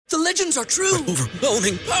The legends are true.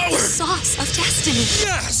 Overwhelming power! Sauce of destiny.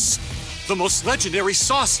 Yes! The most legendary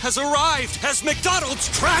sauce has arrived as McDonald's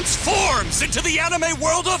transforms into the anime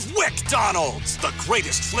world of WickDonald's. The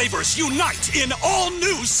greatest flavors unite in all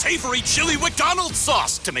new savory chili McDonald's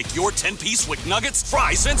sauce to make your 10-piece Wick Nuggets,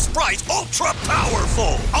 fries, and Sprite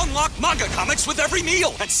ultra-powerful. Unlock manga comics with every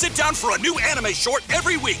meal and sit down for a new anime short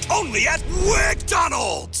every week only at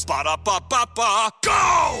WickDonald's. Ba-da-ba-ba-ba,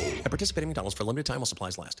 go! At participating McDonald's for a limited time while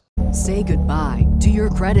supplies last. Say goodbye to your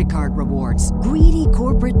credit card rewards. Greedy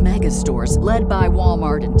corporate mega stores, led by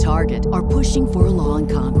Walmart and Target, are pushing for a law in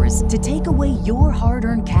Congress to take away your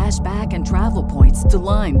hard-earned cash back and travel points to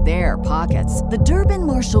line their pockets. The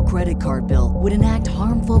Durbin-Marshall credit card bill would enact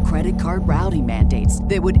harmful credit card routing mandates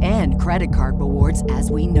that would end credit card rewards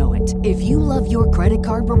as we know it. If you love your credit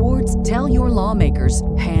card rewards, tell your lawmakers,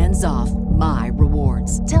 hands off my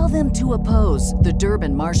rewards. Tell them to oppose the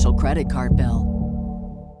Durbin-Marshall credit card bill.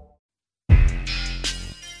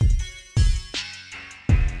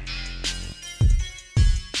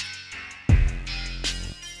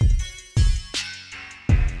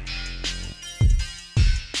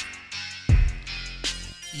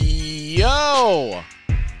 Yo!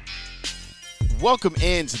 Welcome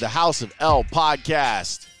into the House of L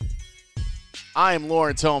podcast. I am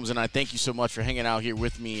Lawrence Holmes, and I thank you so much for hanging out here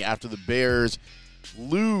with me after the Bears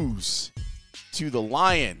lose to the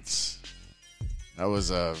Lions. That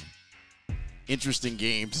was a interesting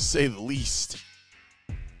game, to say the least.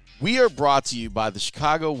 We are brought to you by the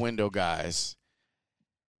Chicago Window Guys.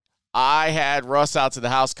 I had Russ out to the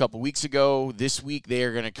house a couple weeks ago. This week, they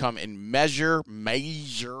are going to come and measure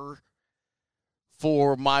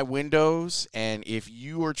for my windows. And if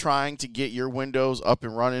you are trying to get your windows up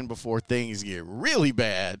and running before things get really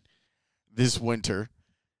bad this winter,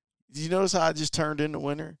 did you notice how I just turned into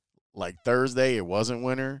winter? Like Thursday, it wasn't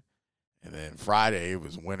winter. And then Friday, it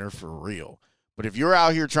was winter for real. But if you're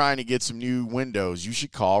out here trying to get some new windows, you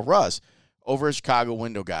should call Russ over at Chicago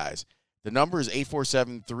Window Guys. The number is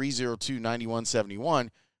 847-302-9171,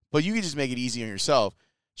 but you can just make it easy on yourself.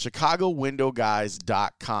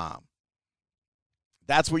 ChicagoWindowGuys.com.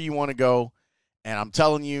 That's where you want to go, and I'm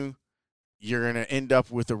telling you, you're going to end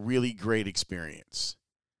up with a really great experience.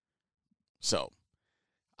 So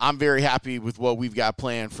I'm very happy with what we've got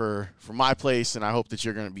planned for my place, and I hope that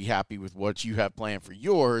you're going to be happy with what you have planned for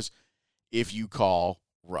yours if you call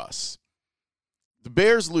Russ. The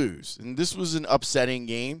Bears lose, and this was an upsetting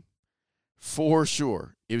game. For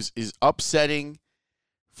sure. It is upsetting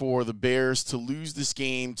for the Bears to lose this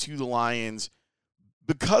game to the Lions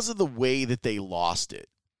because of the way that they lost it.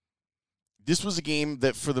 This was a game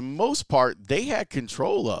that, for the most part, they had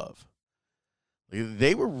control of.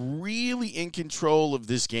 They were really in control of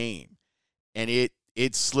this game, and it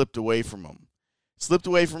slipped away from them. Slipped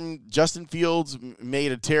away from Justin Fields,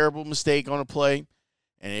 made a terrible mistake on a play,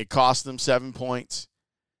 and it cost them 7 points.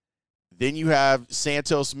 Then you have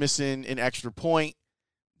Santos missing an extra point.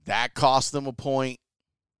 That cost them a point.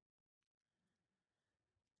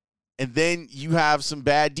 And then you have some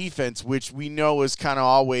bad defense, which we know has kind of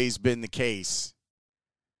always been the case.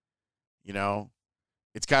 You know,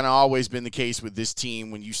 it's kind of always been the case with this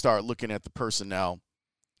team when you start looking at the personnel.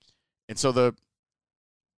 And so the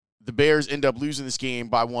Bears end up losing this game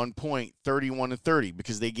by 1 point, 31-30,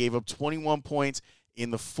 because they gave up 21 points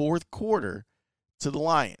in the fourth quarter to the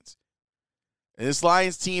Lions. And this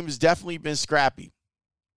Lions team has definitely been scrappy.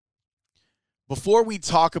 Before we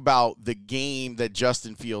talk about the game that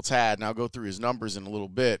Justin Fields had, and I'll go through his numbers in a little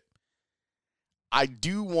bit, I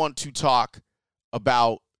do want to talk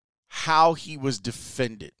about how he was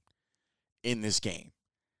defended in this game.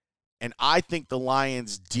 And I think the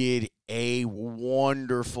Lions did a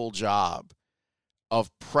wonderful job of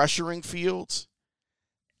pressuring Fields.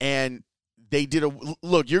 And they did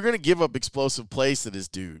look, you're going to give up explosive plays to this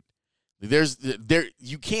dude.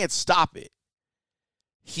 You can't stop it.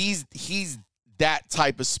 He's that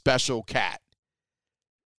type of special cat.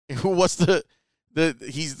 He's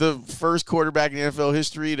the first quarterback in NFL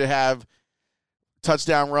history to have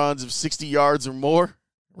touchdown runs of 60 yards or more,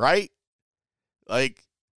 right? Like,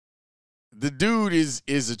 the dude is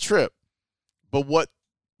a trip. But what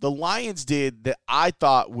the Lions did that I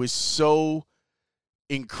thought was so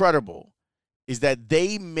incredible is that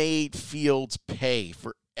they made Fields pay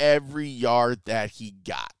for every yard that he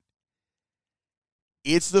got.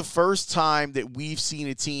 It's the first time that we've seen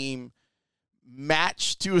a team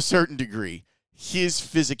match, to a certain degree, his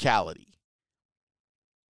physicality.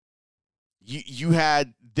 You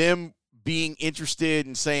had them being interested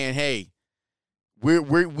and saying, "Hey,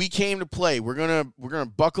 we came to play. We're gonna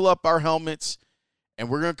buckle up our helmets, and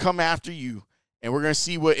we're gonna come after you, and we're gonna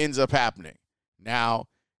see what ends up happening." Now,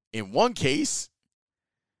 In one case,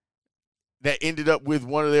 that ended up with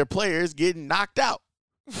one of their players getting knocked out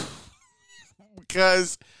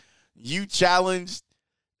because you challenged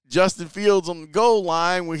Justin Fields on the goal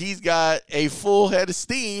line where he's got a full head of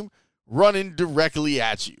steam running directly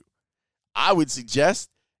at you. I would suggest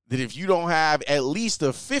that if you don't have at least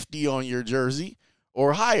a 50 on your jersey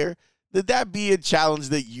or higher, that be a challenge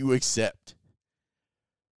that you accept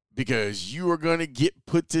because you are going to get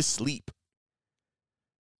put to sleep.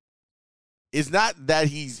 It's not that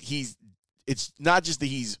it's not just that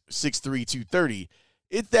he's 6'3", 230.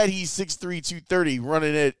 It's that he's 6'3", 230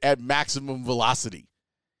 running it at maximum velocity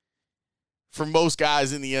for most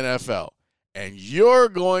guys in the NFL. And you're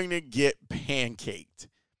going to get pancaked.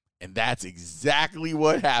 And that's exactly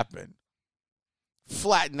what happened.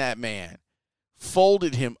 Flattened that man,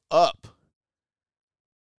 folded him up,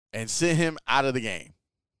 and sent him out of the game.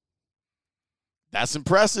 That's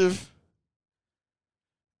impressive.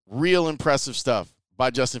 Real impressive stuff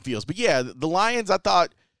by Justin Fields. But yeah, the Lions, I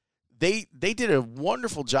thought they did a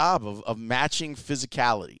wonderful job of matching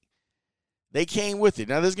physicality. They came with it.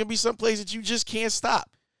 Now, there's going to be some plays that you just can't stop.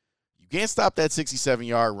 You can't stop that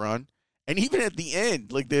 67-yard run. And even at the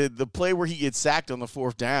end, like the play where he gets sacked on the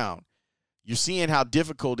 4th down, you're seeing how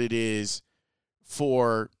difficult it is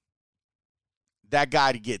for that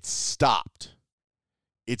guy to get stopped.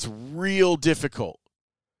 It's real difficult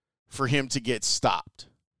for him to get stopped.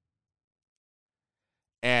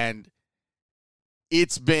 And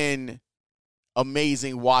it's been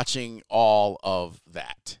amazing watching all of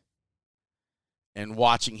that and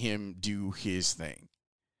watching him do his thing.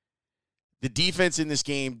 The defense in this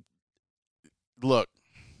game, look,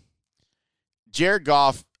 Jared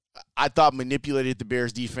Goff, I thought manipulated the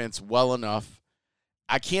Bears defense well enough.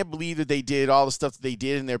 I can't believe that they did all the stuff that they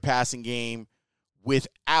did in their passing game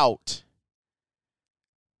without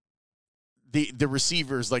the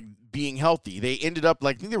receivers like being healthy. They ended up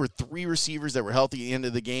I think there were 3 receivers that were healthy at the end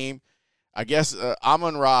of the game. I guess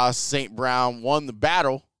Amon-Ra St. Brown won the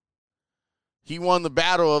battle. He won the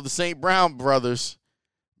battle of the St. Brown brothers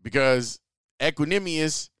because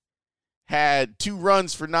Equanimeous had 2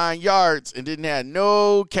 runs for 9 yards and didn't have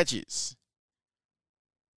no catches.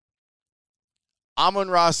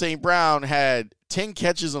 Amon-Ra St. Brown had 10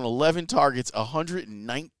 catches on 11 targets,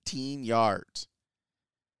 119 yards.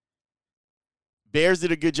 Bears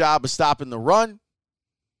did a good job of stopping the run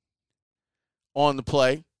on the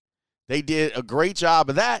play. They did a great job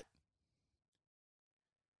of that.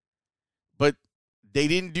 But they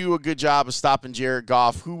didn't do a good job of stopping Jared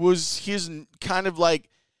Goff, who was his kind of like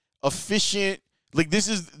efficient. Like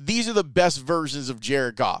these are the best versions of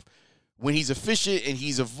Jared Goff. When he's efficient and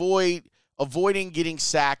he's avoiding getting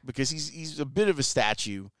sacked because he's a bit of a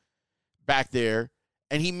statue back there,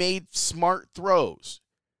 and he made smart throws.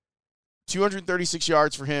 236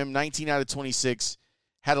 yards for him, 19 out of 26.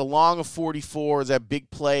 Had a long of 44, that big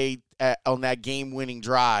play on that game-winning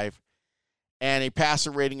drive, and a passer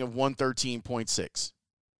rating of 113.6.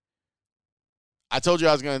 I told you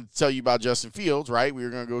I was going to tell you about Justin Fields, right? We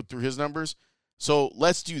were going to go through his numbers. So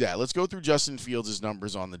let's do that. Let's go through Justin Fields'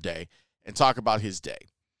 numbers on the day and talk about his day.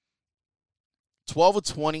 12 of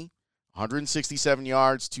 20, 167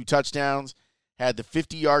 yards, 2 touchdowns. Had the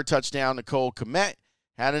 50-yard touchdown to Cole Kmet.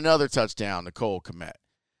 Had another touchdown to Cole Kmet.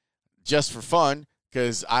 Just for fun,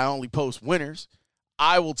 because I only post winners,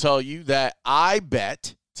 I will tell you that I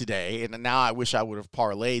bet today, and now I wish I would have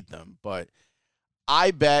parlayed them, but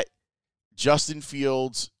I bet Justin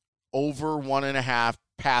Fields over 1.5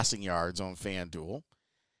 passing yards on FanDuel,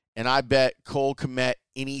 and I bet Cole Kmet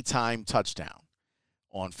anytime touchdown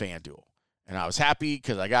on FanDuel. And I was happy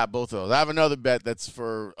because I got both of those. I have another bet that's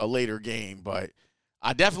for a later game, but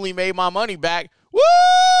I definitely made my money back. Woo!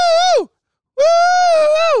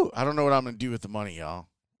 Woo! I don't know what I'm going to do with the money, y'all.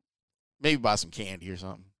 Maybe buy some candy or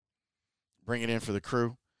something. Bring it in for the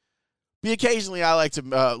crew. But occasionally I like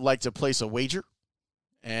to place a wager,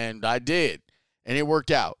 and I did, and it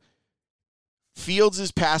worked out.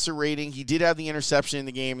 Fields' passer rating, he did have the interception in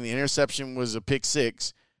the game, and the interception was a pick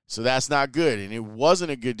 6, so that's not good, and it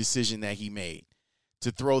wasn't a good decision that he made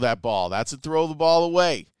to throw that ball. That's a throw the ball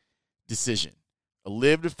away decision. A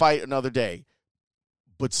live to fight another day.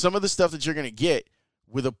 But some of the stuff that you're going to get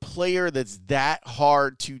with a player that's that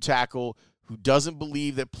hard to tackle, who doesn't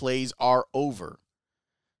believe that plays are over,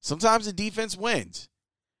 sometimes the defense wins.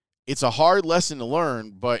 It's a hard lesson to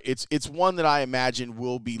learn, but it's one that I imagine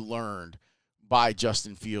will be learned by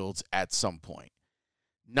Justin Fields at some point.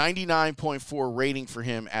 99.4 rating for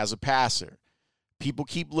him as a passer. People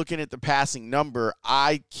keep looking at the passing number.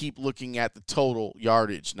 I keep looking at the total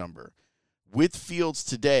yardage number. With Fields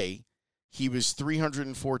today, he was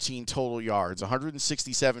 314 total yards,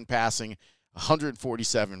 167 passing,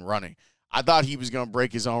 147 running. I thought he was going to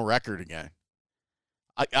break his own record again.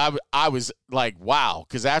 I was like, wow,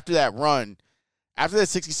 because after that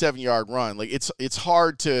 67-yard run, like it's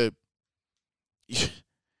hard to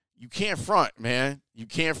you can't front, man. You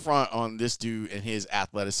can't front on this dude and his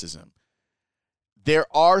athleticism. There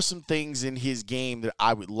are some things in his game that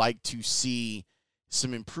I would like to see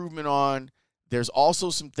some improvement on. There's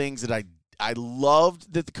also some things that I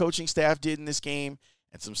loved that the coaching staff did in this game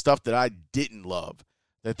and some stuff that I didn't love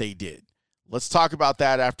that they did. Let's talk about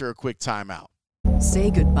that after a quick timeout. Say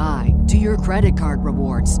goodbye to your credit card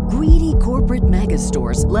rewards. Greedy corporate mega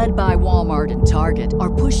stores, led by Walmart and Target,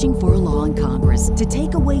 are pushing for a law in Congress to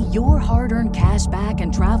take away your hard-earned cash back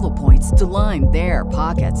and travel points to line their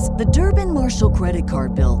pockets. The Durbin-Marshall credit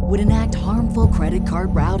card bill would enact harmful credit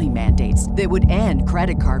card routing mandates that would end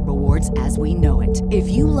credit card rewards as we know it. If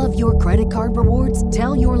you love your credit card rewards,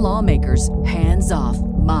 tell your lawmakers, hands off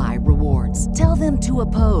my rewards. Tell them to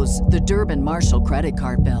oppose the Durbin-Marshall credit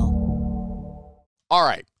card bill. All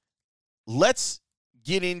right, let's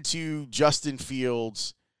get into Justin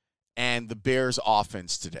Fields and the Bears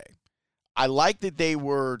offense today. I like that they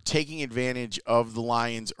were taking advantage of the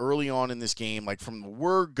Lions early on in this game. Like from the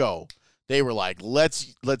word go, they were like,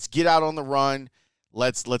 let's get out on the run.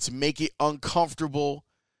 Let's make it uncomfortable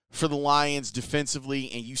for the Lions defensively.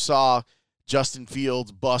 And you saw Justin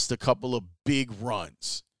Fields bust a couple of big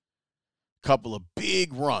runs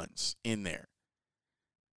in there,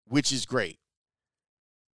 which is great.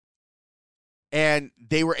 And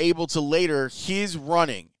they were able to later, his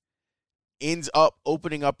running ends up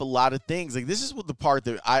opening up a lot of things. Like, this is what the part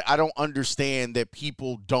that I don't understand, that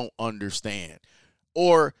people don't understand.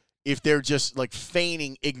 Or if they're just, like,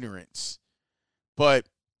 feigning ignorance. But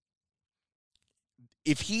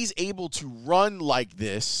if he's able to run like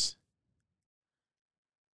this,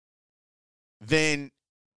 then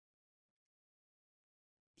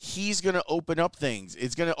he's going to open up things.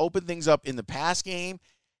 It's going to open things up in the pass game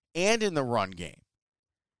and in the run game.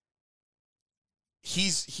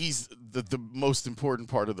 He's the most important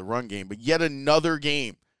part of the run game. But yet another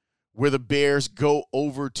game where the Bears go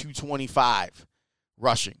over 225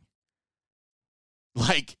 rushing.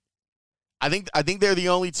 Like, I think they're the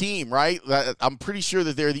only team, right? I'm pretty sure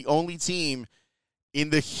that they're the only team in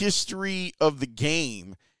the history of the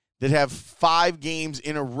game that have 5 games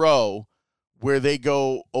in a row where they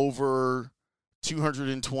go over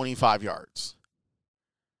 225 yards.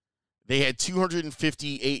 They had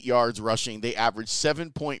 258 yards rushing. They averaged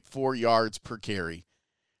 7.4 yards per carry.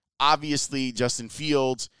 Obviously, Justin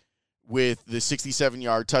Fields with the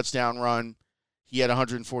 67-yard touchdown run, he had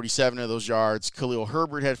 147 of those yards. Khalil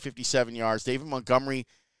Herbert had 57 yards. David Montgomery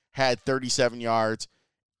had 37 yards.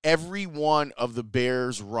 Every one of the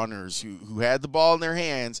Bears runners who had the ball in their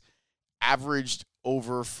hands averaged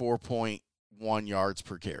over 4.1 yards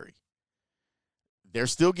per carry. They're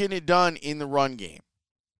still getting it done in the run game.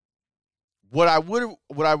 What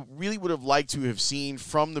I really would have liked to have seen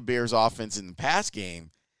from the Bears offense in the pass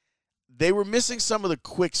game, they were missing some of the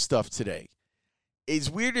quick stuff today.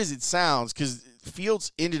 As weird as it sounds, because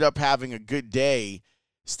Fields ended up having a good day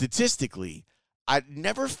statistically, I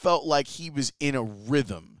never felt like he was in a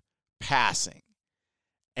rhythm passing.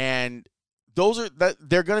 And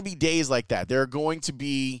they're going to be days like that. There are going to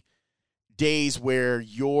be days where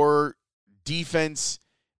your defense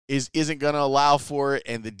isn't going to allow for it,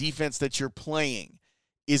 and the defense that you're playing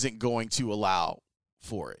isn't going to allow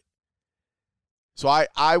for it. So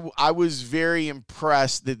I was very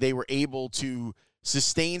impressed that they were able to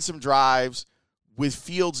sustain some drives with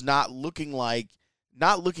Fields not looking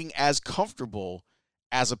as comfortable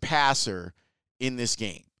as a passer in this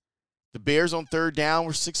game. The Bears on third down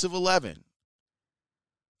were 6 of 11.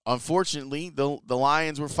 Unfortunately, the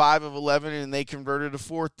Lions were 5 of 11, and they converted a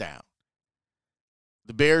fourth down.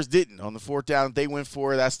 The Bears didn't. On the fourth down that they went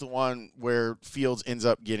for, that's the one where Fields ends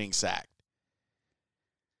up getting sacked.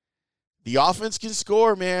 The offense can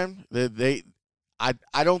score, man.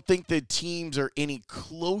 I don't think the teams are any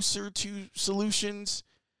closer to solutions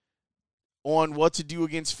on what to do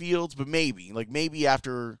against Fields, but maybe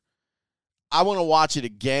after – I want to watch it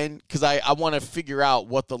again because I want to figure out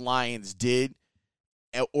what the Lions did,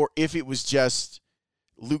 or if it was just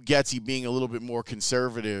Luke Getsy being a little bit more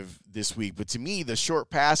conservative this week. But to me, the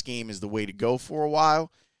short pass game is the way to go for a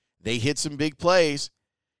while. They hit some big plays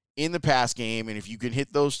in the pass game, and if you can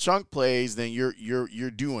hit those chunk plays, then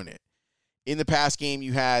you're doing it. In the pass game,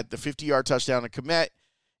 you had the 50-yard touchdown to Kmet.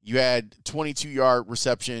 You had 22-yard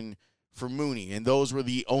reception for Mooney, and those were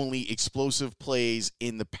the only explosive plays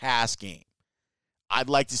in the pass game. I'd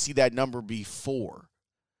like to see that number be 4.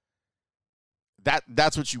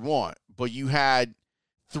 That's what you want. But you had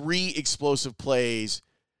 3 explosive plays.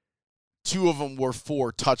 2 of them were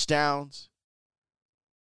 4 touchdowns.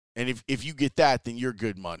 And if you get that, then you're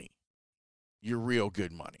good money. You're real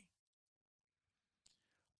good money.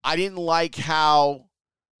 I didn't like how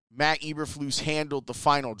Matt Eberflus handled the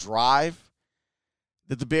final drive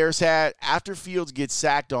that the Bears had. After Fields gets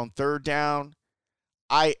sacked on 3rd down,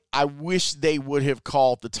 I wish they would have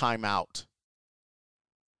called the timeout.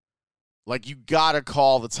 Like, you got to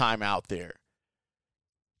call the timeout there.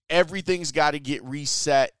 Everything's got to get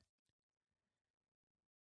reset.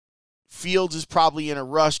 Fields is probably in a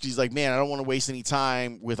rush because he's like, man, I don't want to waste any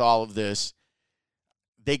time with all of this.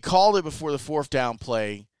 They called it before the 4th down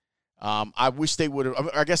play. I wish they would have.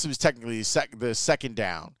 I guess it was technically the 2nd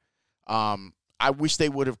down. I wish they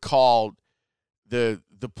would have called the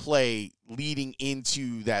play leading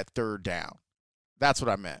into that 3rd down. That's what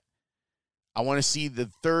I meant. I want to see the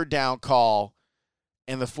 3rd down call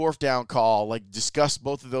and the 4th down call, like, discuss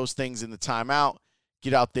both of those things in the timeout.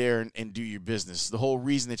 Get out there and do your business. The whole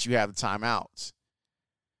reason that you have the timeouts.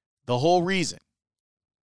 The whole reason.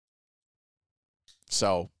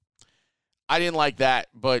 So, I didn't like that,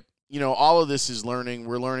 but, you know, all of this is learning.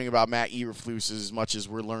 We're learning about Matt Eberflus as much as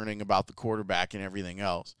we're learning about the quarterback and everything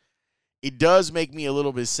else. It does make me a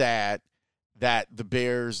little bit sad that the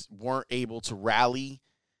Bears weren't able to rally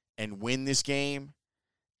and win this game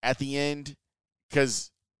at the end,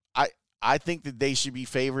 because I think that they should be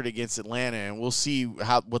favored against Atlanta, and we'll see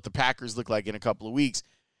what the Packers look like in a couple of weeks.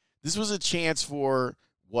 This was a chance for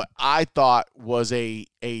what I thought was a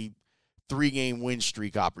 3-game win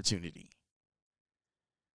streak opportunity.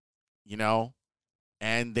 You know?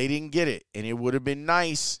 And they didn't get it. And it would have been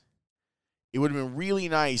nice. It would have been really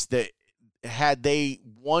nice that had they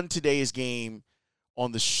won today's game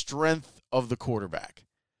on the strength of the quarterback,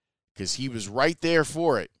 because he was right there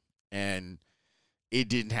for it, and it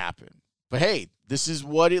didn't happen. But, hey, this is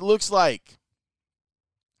what it looks like.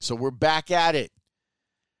 So we're back at it.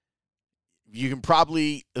 You can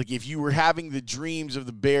probably, like, if you were having the dreams of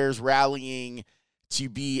the Bears rallying to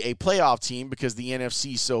be a playoff team because the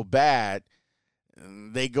NFC is so bad,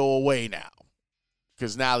 they go away now.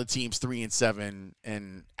 Because now the team's 3-7,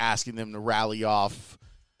 and asking them to rally off,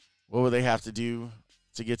 what would they have to do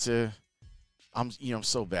to get to? I'm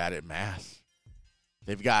so bad at math.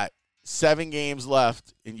 They've got 7 games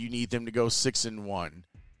left, and you need them to go 6-1.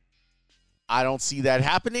 I don't see that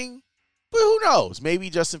happening, but who knows? Maybe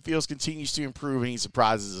Justin Fields continues to improve and he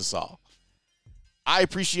surprises us all. I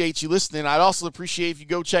appreciate you listening. I'd also appreciate if you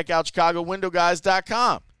go check out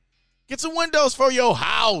ChicagoWindowGuys.com. Get some windows for your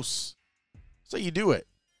house. So you do it.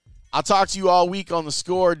 I'll talk to you all week on The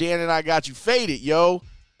Score. Dan and I got you faded, yo.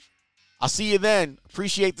 I'll see you then.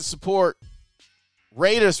 Appreciate the support.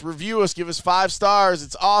 Rate us, review us, give us 5 stars.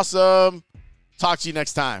 It's awesome. Talk to you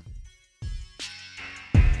next time.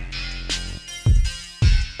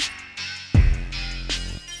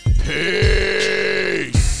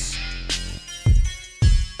 Peace.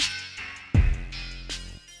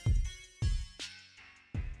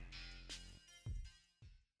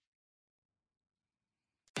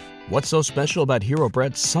 What's so special about Hero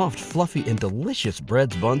Bread's soft, fluffy, and delicious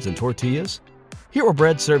breads, buns, and tortillas? Hero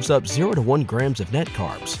Bread serves up 0 to 1 grams of net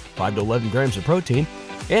carbs, 5 to 11 grams of protein,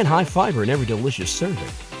 and high fiber in every delicious serving.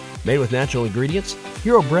 Made with natural ingredients,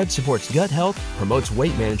 Hero Bread supports gut health, promotes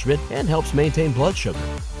weight management, and helps maintain blood sugar.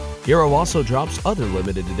 Hero also drops other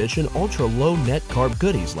limited edition ultra-low net carb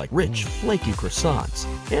goodies like rich, flaky croissants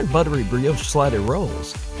and buttery brioche slider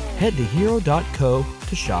rolls. Head to hero.co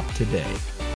to shop today.